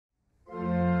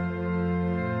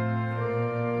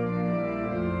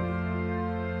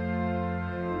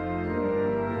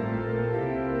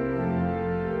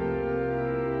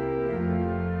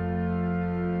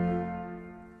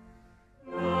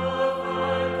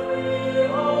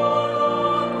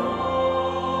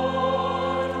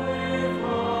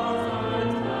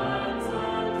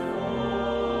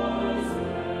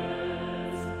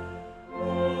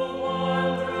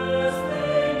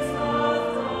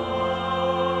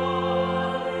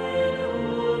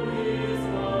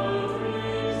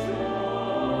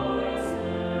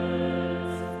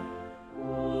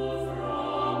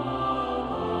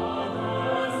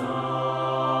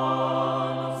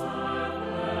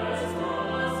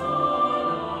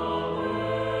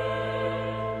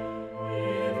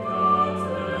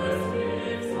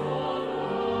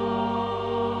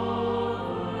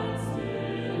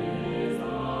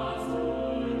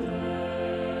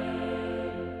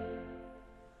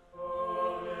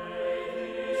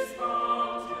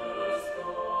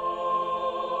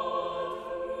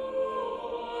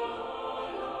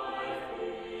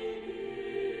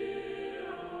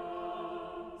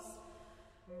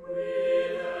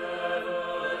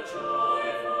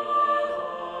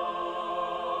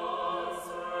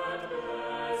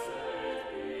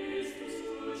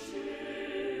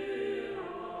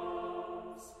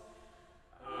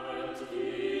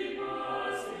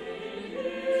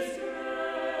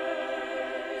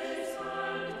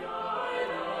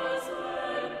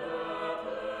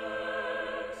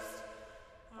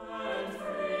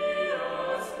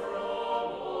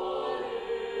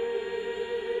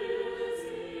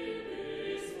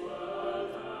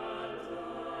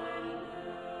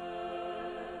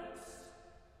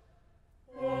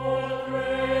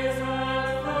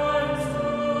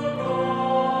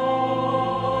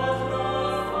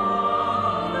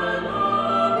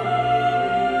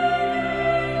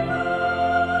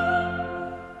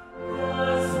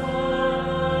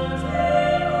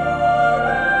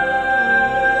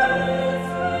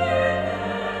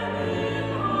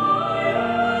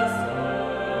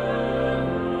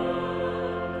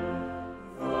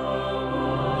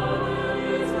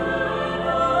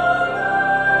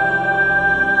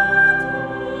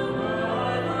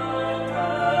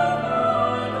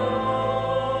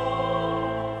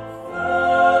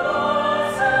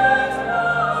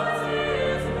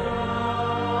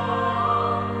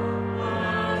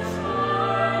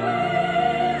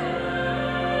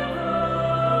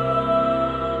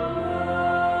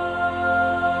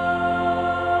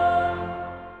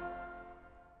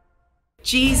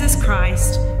Jesus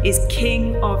Christ is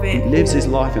King of it. He lives his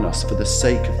life in us for the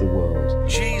sake of the world.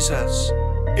 Jesus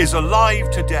is alive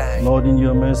today. Lord, in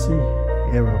your mercy,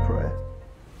 hear our prayer.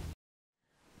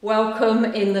 Welcome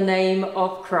in the name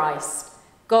of Christ.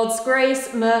 God's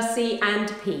grace, mercy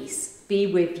and peace be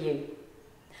with you.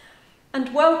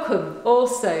 And welcome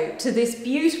also to this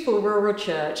beautiful rural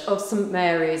church of St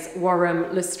Mary's,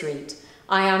 Warham Le Street.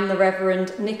 I am the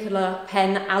Rev Nicola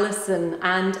Penn-Alison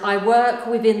and I work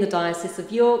within the Diocese of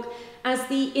York as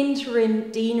the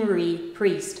interim deanery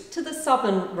priest to the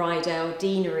Southern Ryedale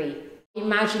Deanery.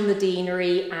 Imagine the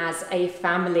deanery as a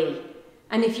family.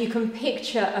 And if you can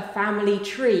picture a family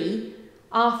tree,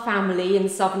 our family in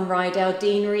Southern Ryedale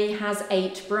Deanery has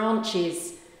 8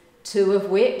 branches, 2 of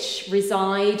which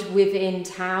reside within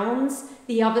towns,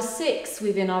 the other 6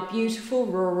 within our beautiful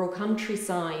rural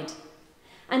countryside.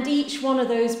 And each one of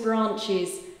those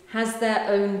branches has their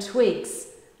own twigs,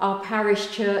 our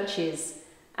parish churches,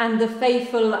 and the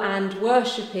faithful and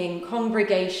worshipping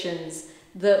congregations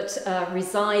that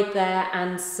reside there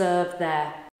and serve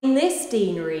there. In this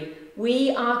deanery,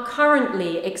 we are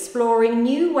currently exploring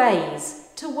new ways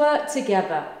to work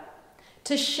together,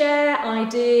 to share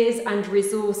ideas and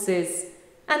resources,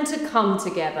 and to come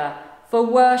together for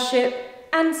worship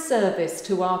and service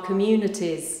to our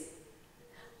communities.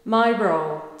 My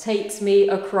role takes me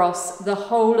across the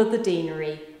whole of the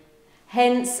deanery,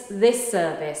 hence this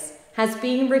service has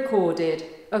been recorded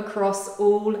across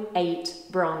all 8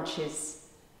 branches.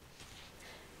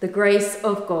 The grace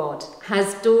of God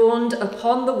has dawned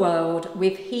upon the world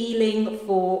with healing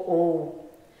for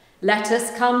all. Let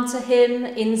us come to him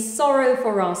in sorrow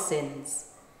for our sins,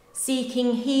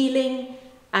 seeking healing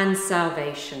and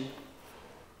salvation.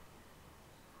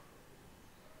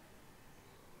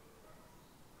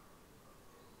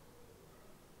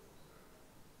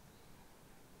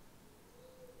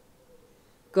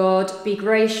 God be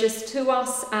gracious to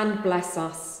us and bless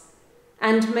us,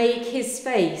 and make his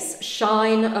face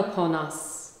shine upon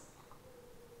us.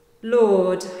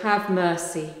 Lord, have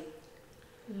mercy.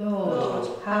 Lord,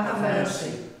 have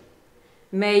mercy.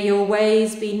 May your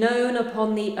ways be known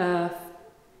upon the earth,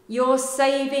 your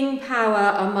saving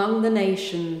power among the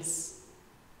nations.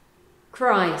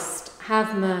 Christ,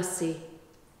 have mercy.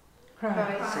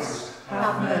 Christ,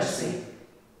 have mercy.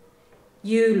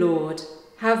 You, Lord,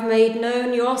 have made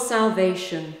known your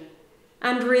salvation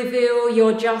and reveal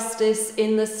your justice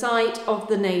in the sight of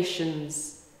the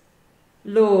nations.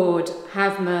 Lord,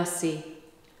 have mercy.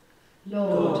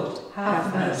 Lord,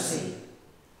 have mercy.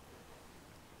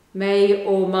 May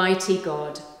Almighty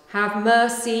God have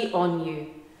mercy on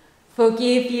you,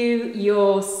 forgive you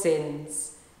your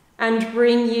sins, and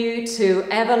bring you to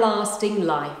everlasting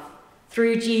life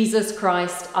through Jesus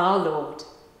Christ our Lord.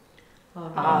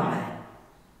 Amen.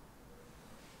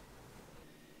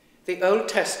 The Old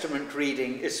Testament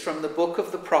reading is from the book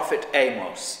of the prophet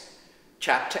Amos,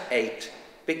 chapter 8,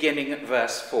 beginning at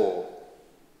verse 4.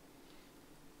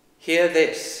 Hear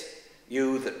this,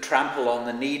 you that trample on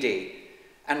the needy,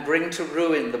 and bring to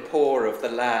ruin the poor of the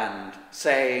land,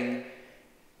 saying,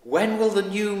 when will the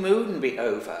new moon be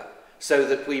over, so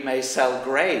that we may sell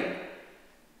grain,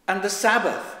 and the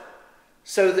Sabbath,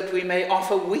 so that we may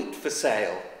offer wheat for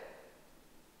sale?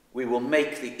 We will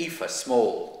make the ephah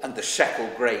small and the shekel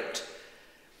great,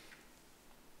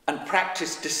 and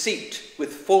practice deceit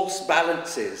with false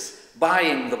balances,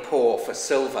 buying the poor for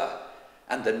silver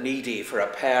and the needy for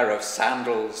a pair of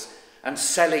sandals, and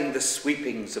selling the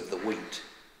sweepings of the wheat.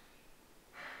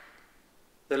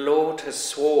 The Lord has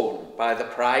sworn by the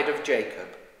pride of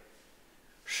Jacob,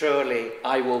 surely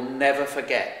I will never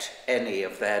forget any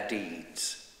of their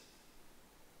deeds.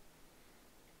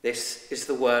 This is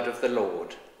the word of the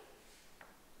Lord.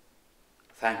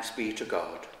 Thanks be to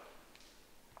God.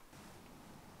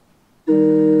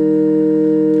 Praise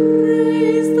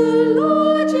the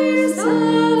Lord, ye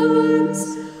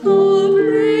servants. Oh,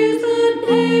 praise the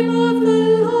name of the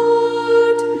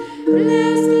Lord.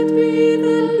 Blessed be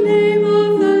the name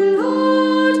of the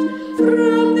Lord,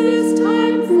 from this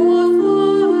time forth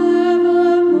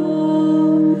forevermore.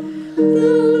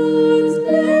 The Lord's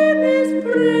name is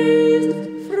praised,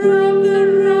 from the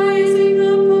rising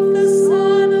up of the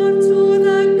sun unto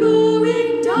the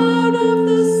going down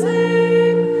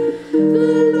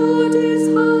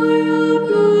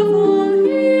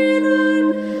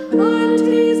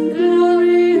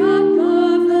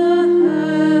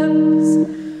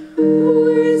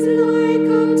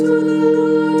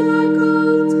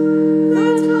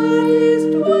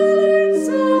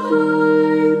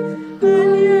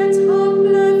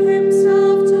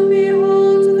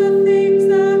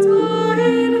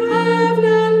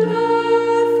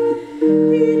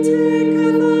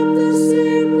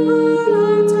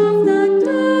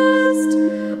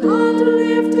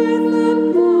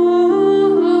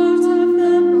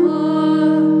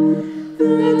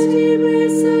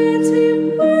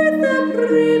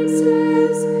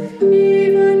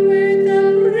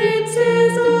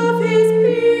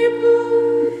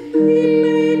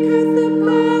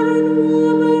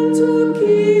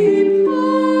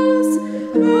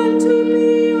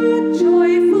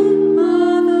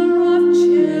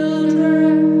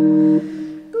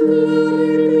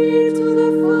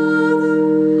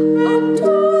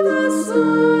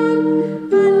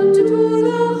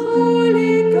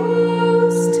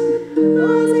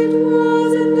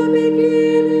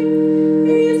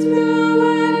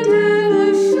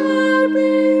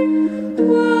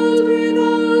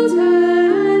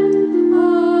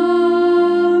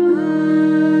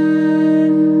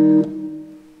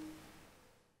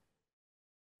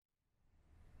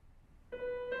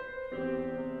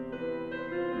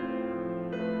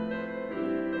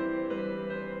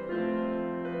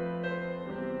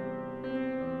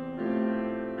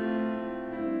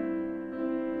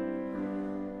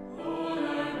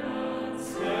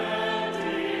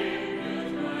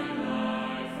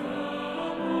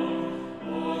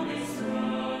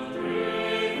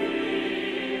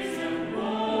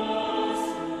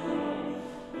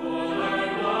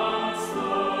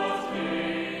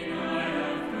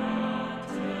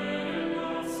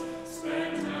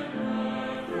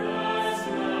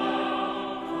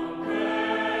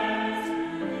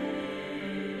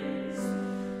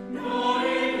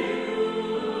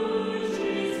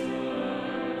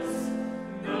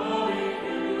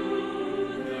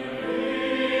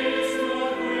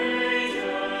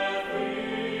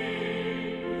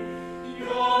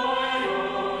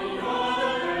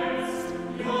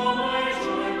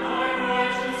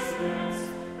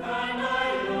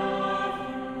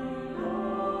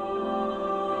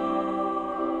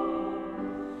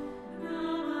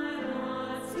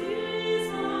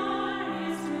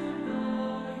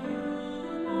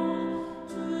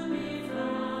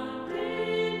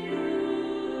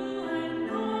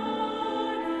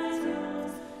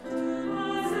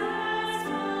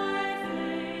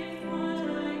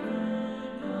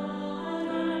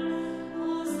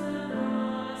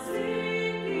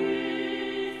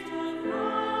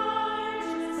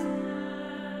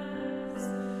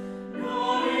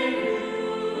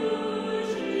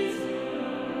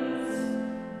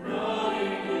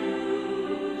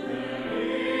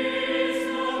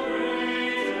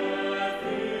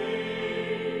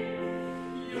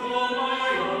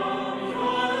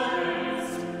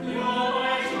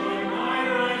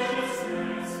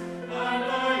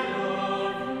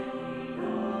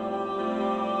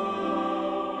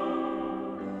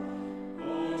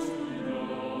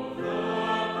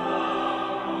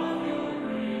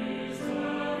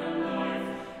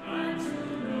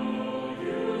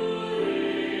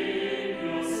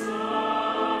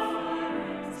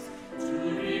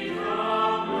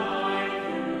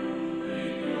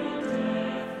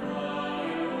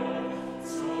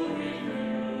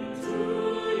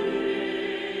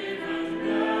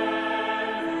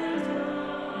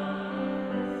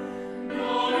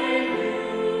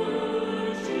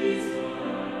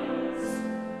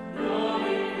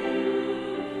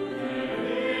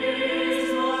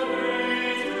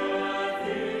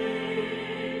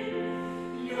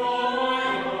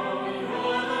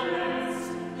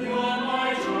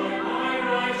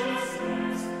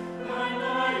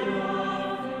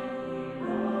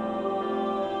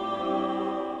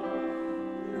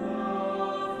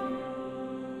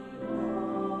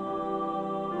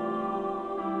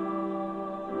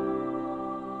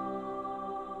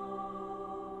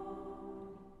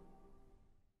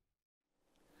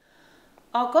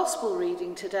Our Gospel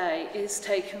reading today is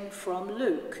taken from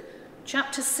Luke,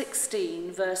 chapter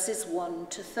 16, verses 1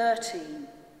 to 13.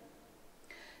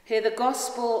 Hear the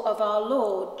Gospel of our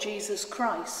Lord Jesus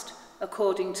Christ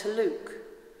according to Luke.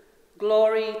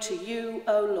 Glory to you,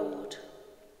 O Lord.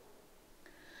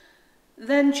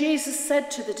 Then Jesus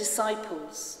said to the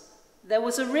disciples, "There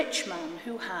was a rich man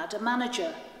who had a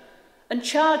manager, and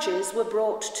charges were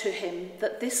brought to him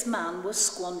that this man was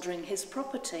squandering his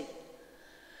property.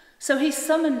 So he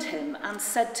summoned him and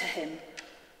said to him,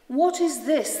 'What is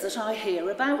this that I hear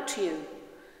about you?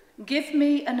 Give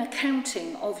me an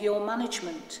accounting of your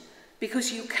management,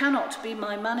 because you cannot be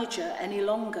my manager any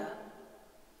longer.'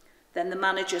 Then the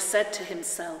manager said to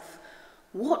himself,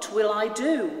 'What will I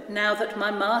do now that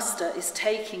my master is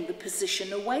taking the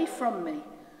position away from me?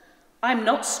 I'm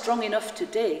not strong enough to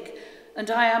dig,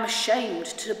 and I am ashamed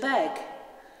to beg.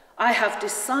 I have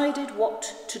decided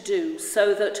what to do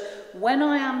so that when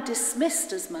I am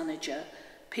dismissed as manager,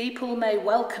 people may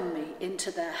welcome me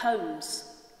into their homes.'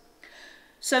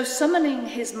 So summoning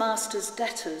his master's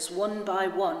debtors one by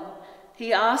one,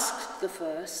 he asked the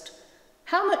first,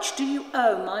 'How much do you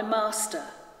owe my master?'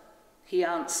 He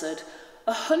answered,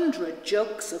 100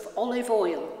 jugs of olive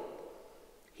oil.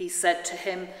 He said to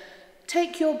him,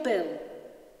 'Take your bill,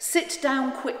 sit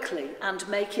down quickly and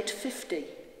make it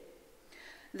 50.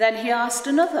 Then he asked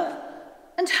another,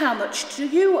 'And how much do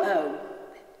you owe?'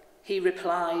 He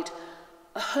replied,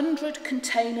 100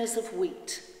 containers of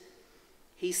wheat.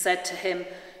 He said to him,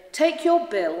 'Take your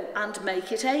bill and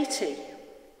make it 80.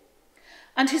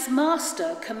 And his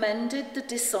master commended the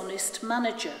dishonest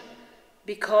manager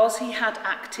because he had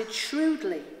acted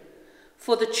shrewdly.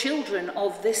 For the children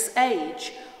of this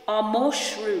age are more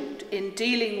shrewd in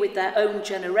dealing with their own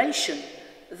generation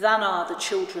than are the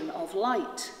children of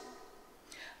light.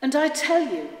 And I tell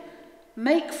you,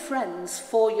 make friends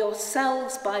for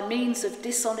yourselves by means of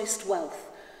dishonest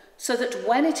wealth, so that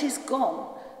when it is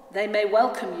gone, they may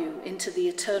welcome you into the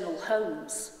eternal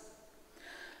homes.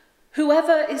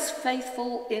 Whoever is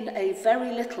faithful in a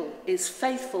very little is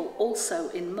faithful also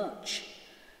in much,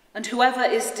 and whoever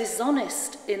is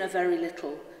dishonest in a very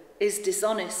little is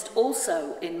dishonest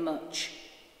also in much.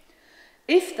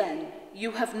 If then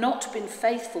you have not been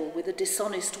faithful with a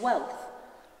dishonest wealth,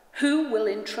 who will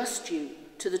entrust you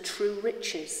to the true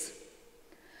riches?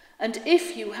 And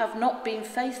if you have not been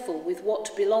faithful with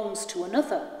what belongs to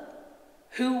another,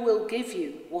 who will give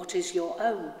you what is your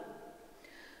own?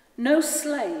 No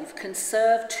slave can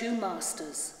serve two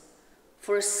masters,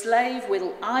 for a slave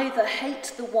will either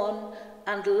hate the one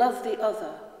and love the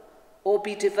other, or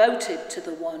be devoted to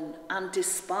the one and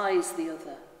despise the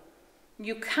other.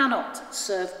 You cannot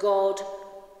serve God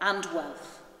and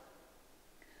wealth.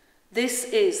 This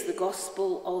is the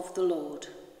gospel of the Lord.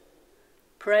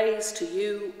 Praise to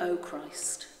you, O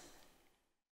Christ.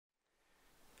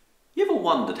 You ever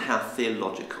wondered how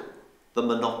theological the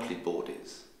Monopoly board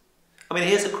is? I mean,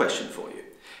 here's a question for you.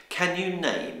 Can you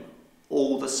name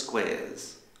all the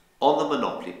squares on the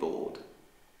Monopoly board,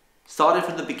 starting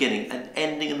from the beginning and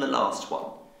ending in the last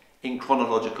one, in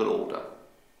chronological order?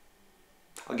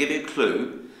 I'll give you a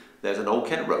clue. There's an Old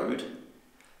Kent Road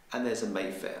and there's a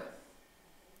Mayfair.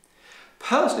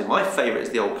 Personally, my favourite is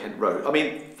the Old Kent Road. I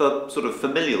mean, for sort of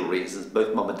familial reasons,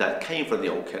 both Mum and Dad came from the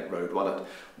Old Kent Road, one at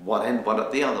one end, one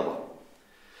at the other one.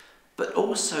 But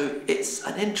also, it's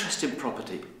an interesting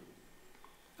property.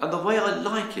 And the way I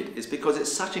like it is because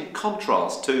it's such in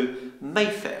contrast to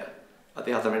Mayfair at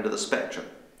the other end of the spectrum.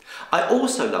 I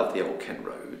also love the Old Kent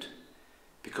Road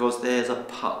because there's a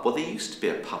pub, well, there used to be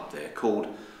a pub there called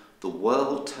The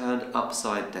World Turned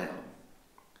Upside Down.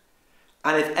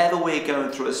 And if ever we're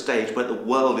going through a stage where the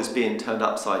world is being turned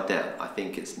upside down, I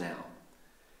think it's now.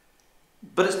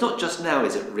 But it's not just now,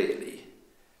 is it really?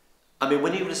 I mean,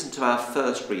 when you listen to our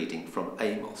first reading from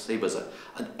Amos, he was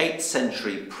an 8th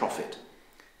century prophet.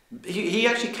 He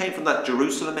actually came from that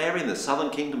Jerusalem area in the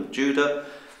southern kingdom of Judah,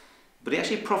 but he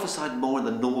actually prophesied more in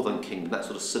the northern kingdom, that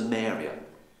sort of Samaria.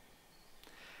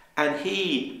 And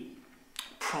he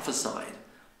prophesied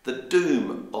the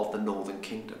doom of the northern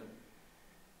kingdom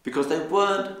because they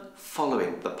weren't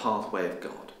following the pathway of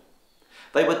God.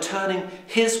 They were turning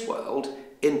his world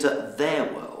into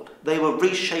their world. They were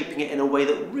reshaping it in a way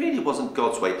that really wasn't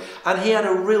God's way. And he had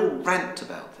a real rant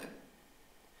about them.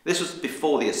 This was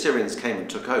before the Assyrians came and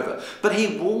took over. But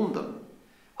he warned them,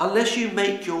 unless you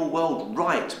make your world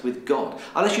right with God,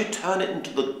 unless you turn it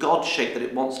into the God shape that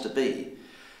it wants to be,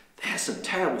 there's some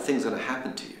terrible things going to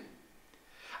happen to you.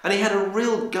 And he had a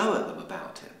real go at them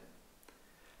about it.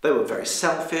 They were very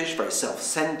selfish, very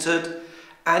self-centered,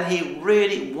 and he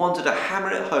really wanted to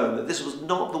hammer it home that this was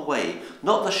not the way,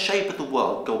 not the shape of the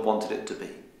world God wanted it to be.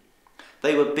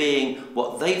 They were being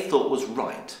what they thought was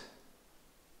right,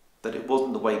 but it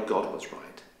wasn't the way God was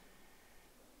right.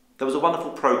 There was a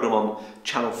wonderful programme on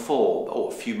Channel 4,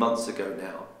 a few months ago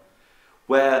now,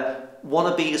 where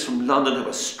wannabes from London who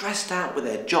were stressed out with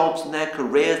their jobs and their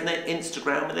careers and their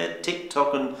Instagram and their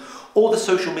TikTok and all the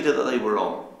social media that they were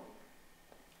on,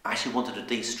 actually wanted to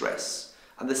de-stress.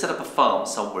 And they set up a farm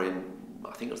somewhere in,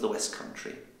 I think it was the West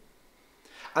Country.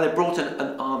 And they brought in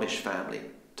an Amish family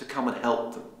to come and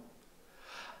help them.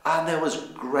 And there was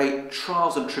great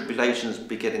trials and tribulations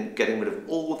getting rid of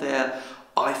all their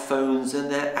iPhones and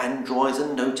their Androids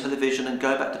and no television and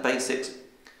going back to basics.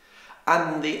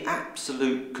 And the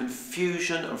absolute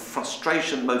confusion and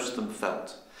frustration most of them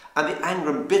felt. And the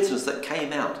anger and bitterness that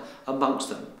came out amongst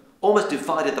them almost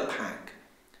divided the pack.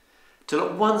 Till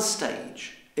at one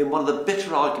stage, in one of the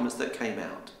bitter arguments that came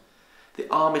out, the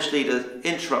Amish leader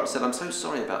interrupted and said, "I'm so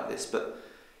sorry about this, but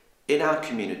in our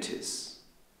communities,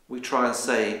 we try and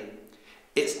say,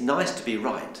 it's nice to be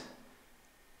right,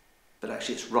 but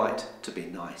actually it's right to be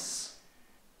nice."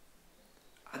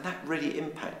 And that really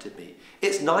impacted me.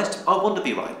 It's nice, I want to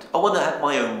be right, I want to have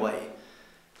my own way,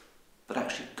 but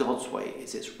actually God's way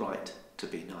is it's right to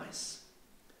be nice.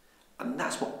 And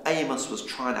that's what Amos was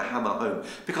trying to hammer home.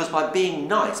 Because by being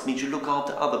nice means you look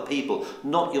after other people,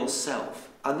 not yourself.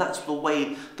 And that's the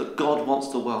way that God wants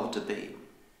the world to be.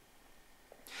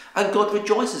 And God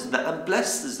rejoices in that and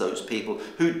blesses those people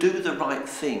who do the right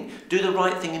thing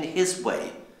in his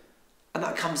way. And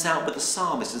that comes out with the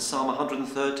psalmist in Psalm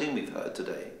 113 we've heard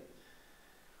today,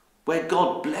 where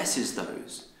God blesses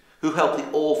those who help the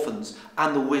orphans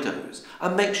and the widows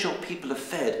and make sure people are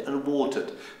fed and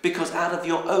watered, because out of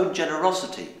your own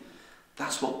generosity,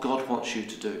 that's what God wants you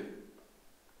to do.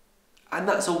 And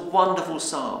that's a wonderful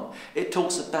psalm. It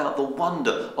talks about the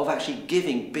wonder of actually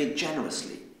giving big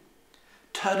generously,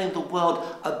 turning the world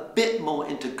a bit more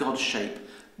into God's shape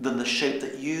than the shape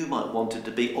that you might want it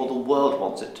to be or the world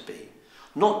wants it to be.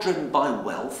 Not driven by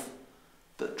wealth,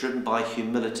 but driven by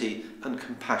humility and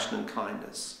compassion and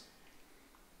kindness.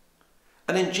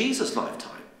 And in Jesus'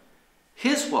 lifetime,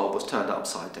 his world was turned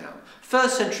upside down.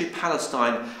 First century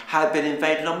Palestine had been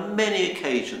invaded on many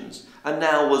occasions and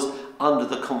now was under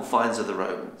the confines of the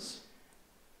Romans.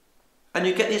 And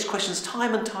you get these questions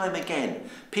time and time again.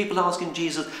 People asking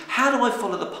Jesus, how do I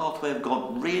follow the pathway of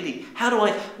God really? How do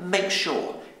I make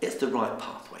sure it's the right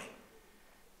pathway?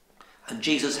 And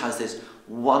Jesus has this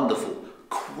wonderful,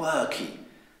 quirky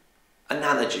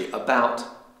analogy about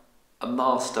a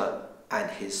master and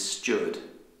his steward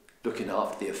looking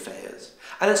after the affairs.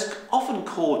 And it's often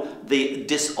called the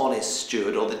dishonest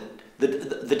steward or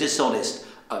the dishonest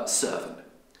servant.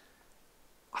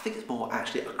 I think it's more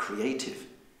actually a creative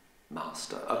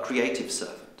master, a creative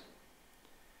servant.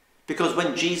 Because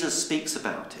when Jesus speaks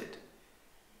about it,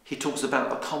 he talks about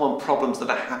the common problems that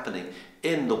are happening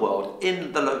in the world,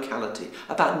 in the locality,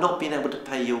 about not being able to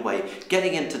pay your way,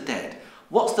 getting into debt.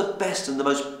 What's the best and the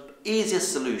most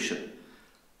easiest solution?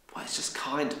 Well, it's just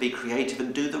kind to be creative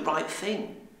and do the right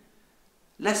thing.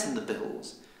 Lessen the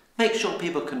bills, make sure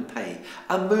people can pay,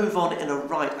 and move on in a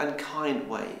right and kind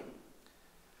way.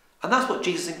 And that's what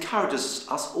Jesus encourages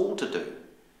us all to do.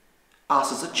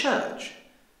 Us as a church,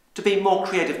 to be more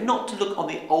creative, not to look on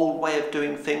the old way of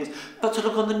doing things, but to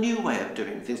look on the new way of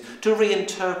doing things, to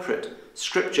reinterpret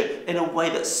Scripture in a way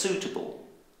that's suitable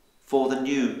for the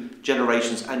new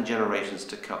generations and generations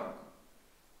to come.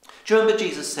 Do you remember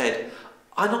Jesus said,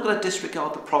 I'm not going to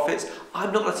disregard the prophets,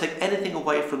 I'm not going to take anything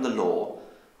away from the law,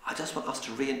 I just want us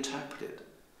to reinterpret it,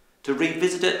 to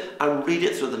revisit it and read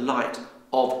it through the light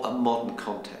of a modern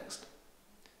context.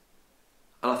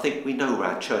 And I think we know where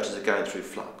our churches are going through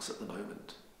flux at the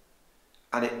moment.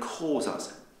 And it calls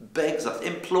us, begs us,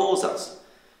 implores us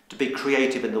to be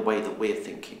creative in the way that we're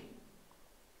thinking.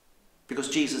 Because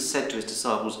Jesus said to his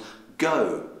disciples,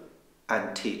 go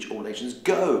and teach all nations,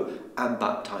 go and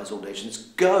baptize all nations,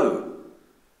 go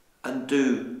and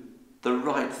do the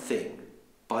right thing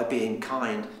by being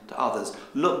kind to others.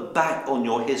 Look back on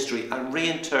your history and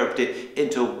reinterpret it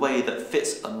into a way that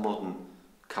fits a modern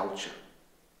culture.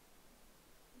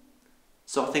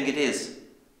 So I think it is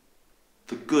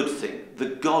the good thing, the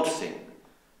God thing,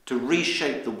 to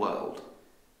reshape the world.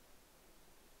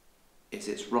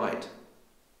 It's right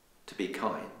to be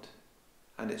kind,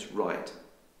 and it's right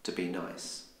to be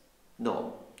nice,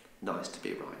 not nice to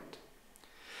be right.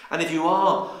 And if you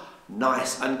are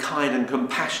nice and kind and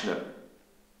compassionate,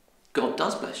 God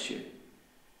does bless you.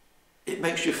 It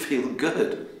makes you feel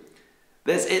good.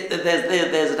 There's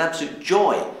an absolute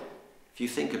joy, if you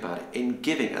think about it, in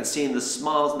giving and seeing the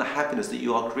smiles and the happiness that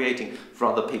you are creating for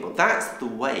other people. That's the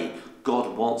way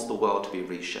God wants the world to be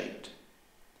reshaped.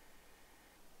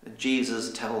 And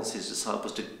Jesus tells his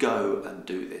disciples to go and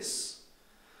do this,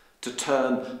 to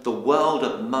turn the world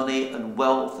of money and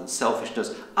wealth and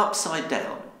selfishness upside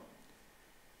down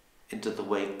into the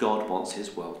way God wants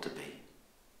his world to be.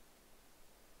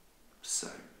 So,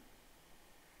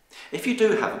 if you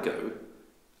do have a go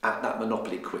at that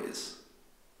Monopoly quiz,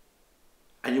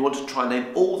 and you want to try and name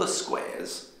all the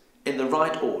squares in the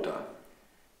right order,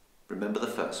 remember the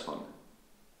first one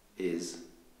is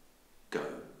go.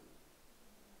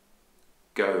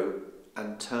 Go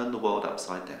and turn the world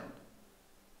upside down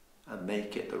and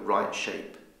make it the right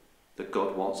shape that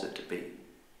God wants it to be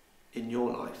in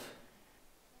your life,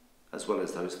 as well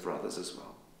as those for others as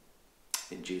well.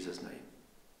 In Jesus' name,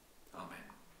 amen.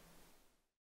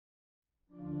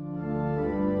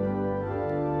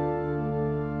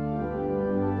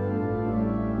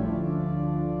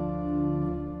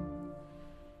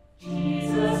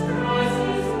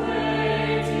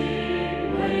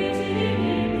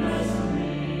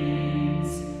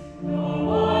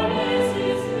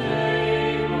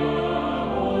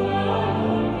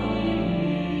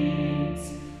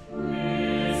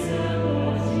 Listen,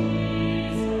 Lord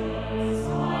Jesus,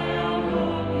 I am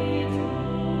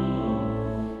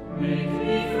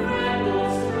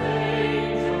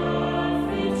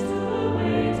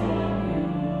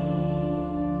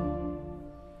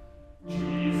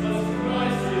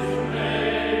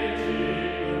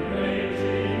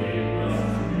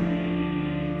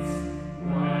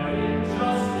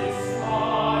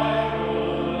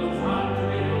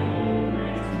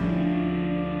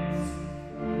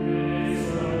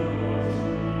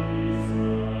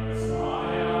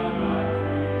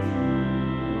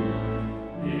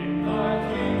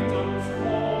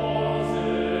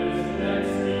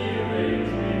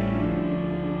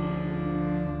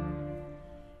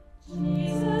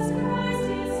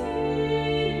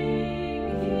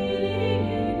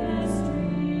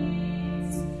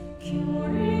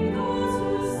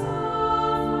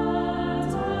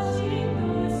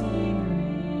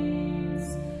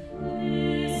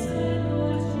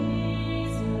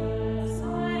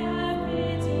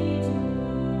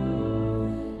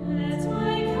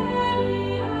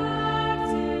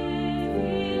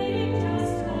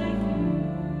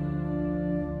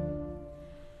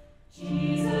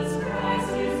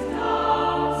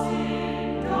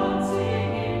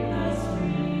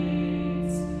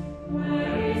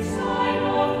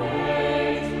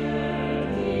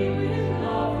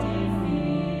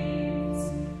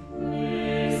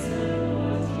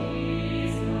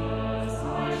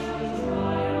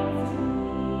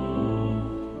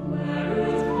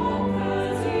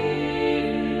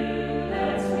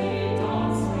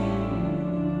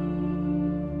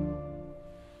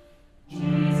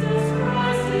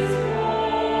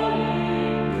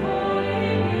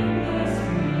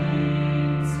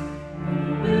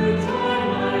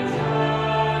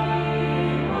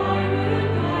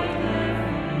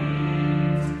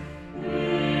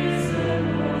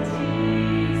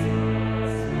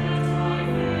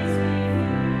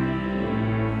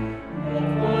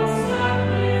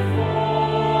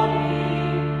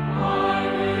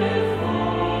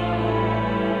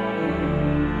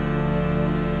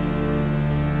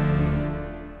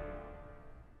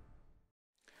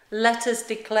let us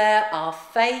declare our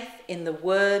faith in the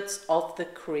words of the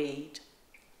Creed.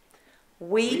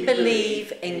 We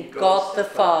believe in God the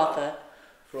Father,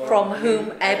 from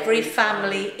whom every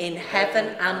family in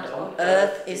heaven and on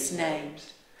earth is named.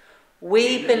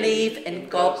 We believe in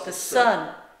God the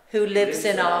Son, who lives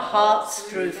in our hearts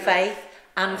through faith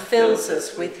and fills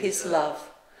us with his love.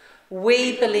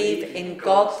 We believe in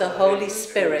God the Holy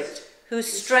Spirit, who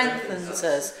strengthens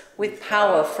us with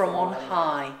power from on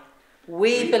high.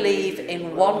 We believe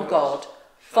in one God,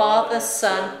 Father,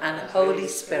 Son, and Holy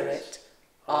Spirit.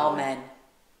 Amen.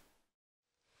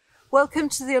 Welcome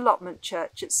to the Allotment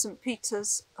Church at St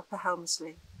Peter's, Upper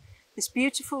Helmsley. This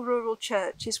beautiful rural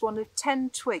church is one of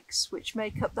 10 twigs which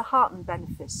make up the Harton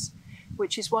benefice,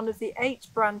 which is one of the 8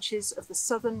 branches of the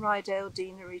Southern Ryedale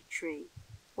Deanery tree,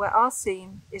 where our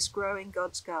theme is Growing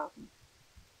God's Garden.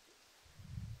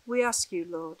 We ask you,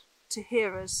 Lord, to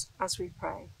hear us as we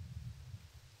pray.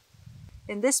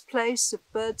 In this place of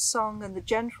bird song and the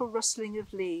gentle rustling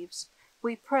of leaves,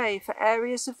 we pray for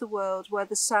areas of the world where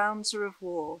the sounds are of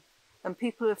war, and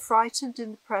people are frightened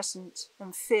in the present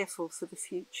and fearful for the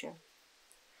future.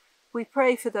 We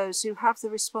pray for those who have the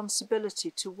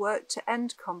responsibility to work to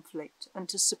end conflict and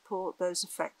to support those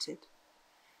affected,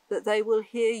 that they will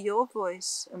hear your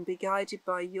voice and be guided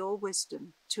by your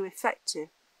wisdom to effective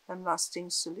and lasting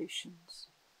solutions.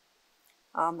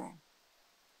 Amen.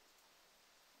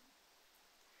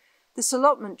 This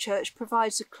allotment church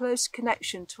provides a close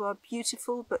connection to our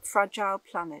beautiful but fragile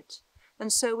planet,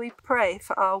 and so we pray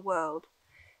for our world,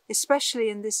 especially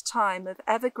in this time of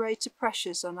ever greater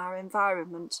pressures on our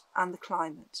environment and the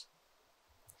climate.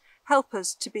 Help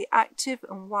us to be active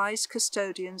and wise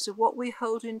custodians of what we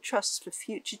hold in trust for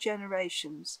future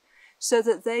generations, so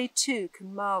that they too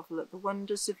can marvel at the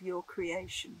wonders of your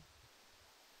creation.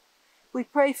 We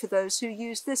pray for those who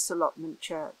use this allotment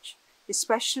church,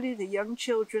 especially the young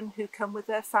children who come with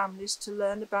their families to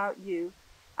learn about you,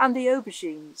 and the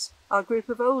aubergines, our group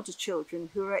of older children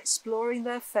who are exploring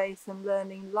their faith and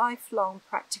learning lifelong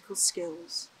practical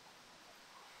skills.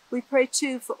 We pray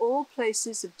too for all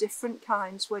places of different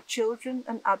kinds where children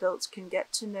and adults can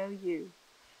get to know you,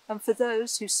 and for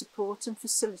those who support and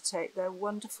facilitate their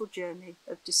wonderful journey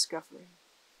of discovery.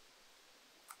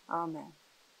 Amen.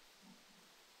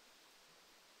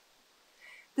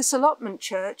 This allotment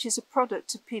church is a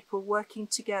product of people working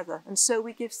together, and so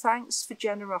we give thanks for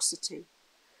generosity,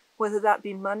 whether that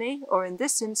be money or, in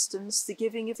this instance, the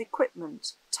giving of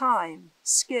equipment, time,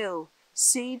 skill,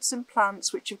 seeds and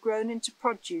plants which have grown into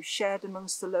produce shared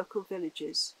amongst the local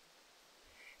villages.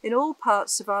 In all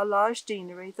parts of our large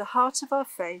deanery, the heart of our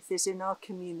faith is in our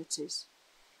communities,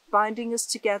 binding us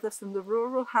together from the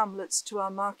rural hamlets to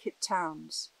our market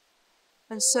towns.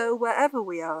 And so, wherever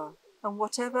we are, and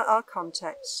whatever our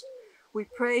context, we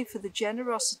pray for the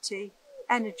generosity,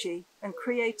 energy, and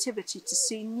creativity to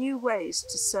see new ways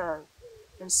to serve,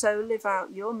 and so live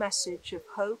out your message of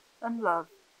hope and love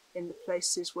in the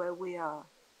places where we are.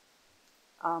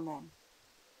 Amen.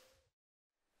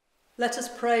 Let us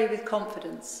pray with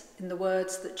confidence in the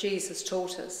words that Jesus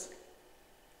taught us.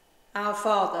 Our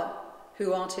Father,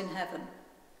 who art in heaven,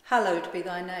 hallowed be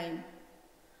thy name.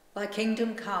 Thy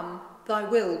kingdom come, thy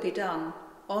will be done,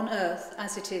 on earth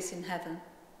as it is in heaven.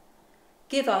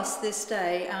 Give us this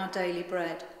day our daily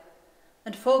bread,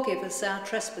 and forgive us our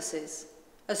trespasses,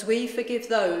 as we forgive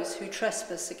those who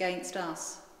trespass against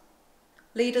us.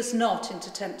 Lead us not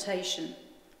into temptation,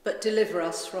 but deliver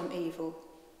us from evil.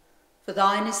 For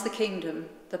thine is the kingdom,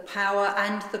 the power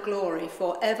and the glory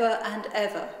for ever and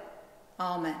ever.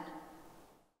 Amen.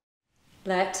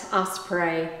 Let us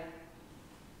pray.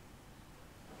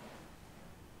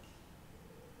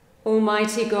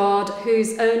 Almighty God,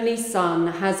 whose only Son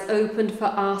has opened for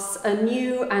us a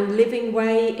new and living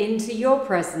way into your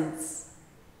presence,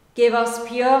 give us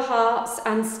pure hearts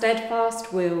and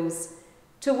steadfast wills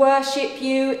to worship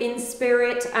you in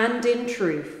spirit and in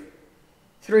truth.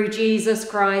 Through Jesus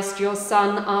Christ, your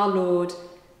Son, our Lord,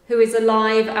 who is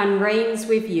alive and reigns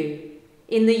with you,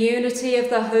 in the unity of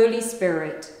the Holy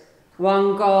Spirit,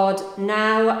 one God,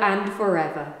 now and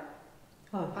forever.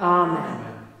 Amen.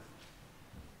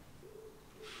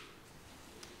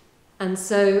 And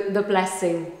so the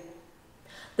blessing.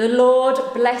 The Lord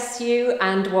bless you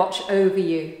and watch over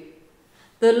you.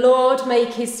 The Lord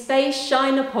make his face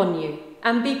shine upon you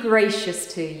and be gracious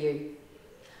to you.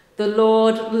 The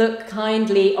Lord look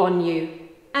kindly on you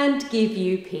and give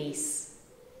you peace.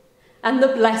 And the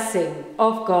blessing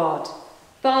of God,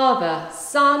 Father,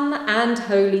 Son, and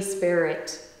Holy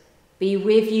Spirit, be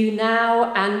with you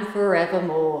now and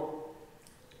forevermore.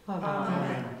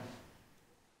 Amen.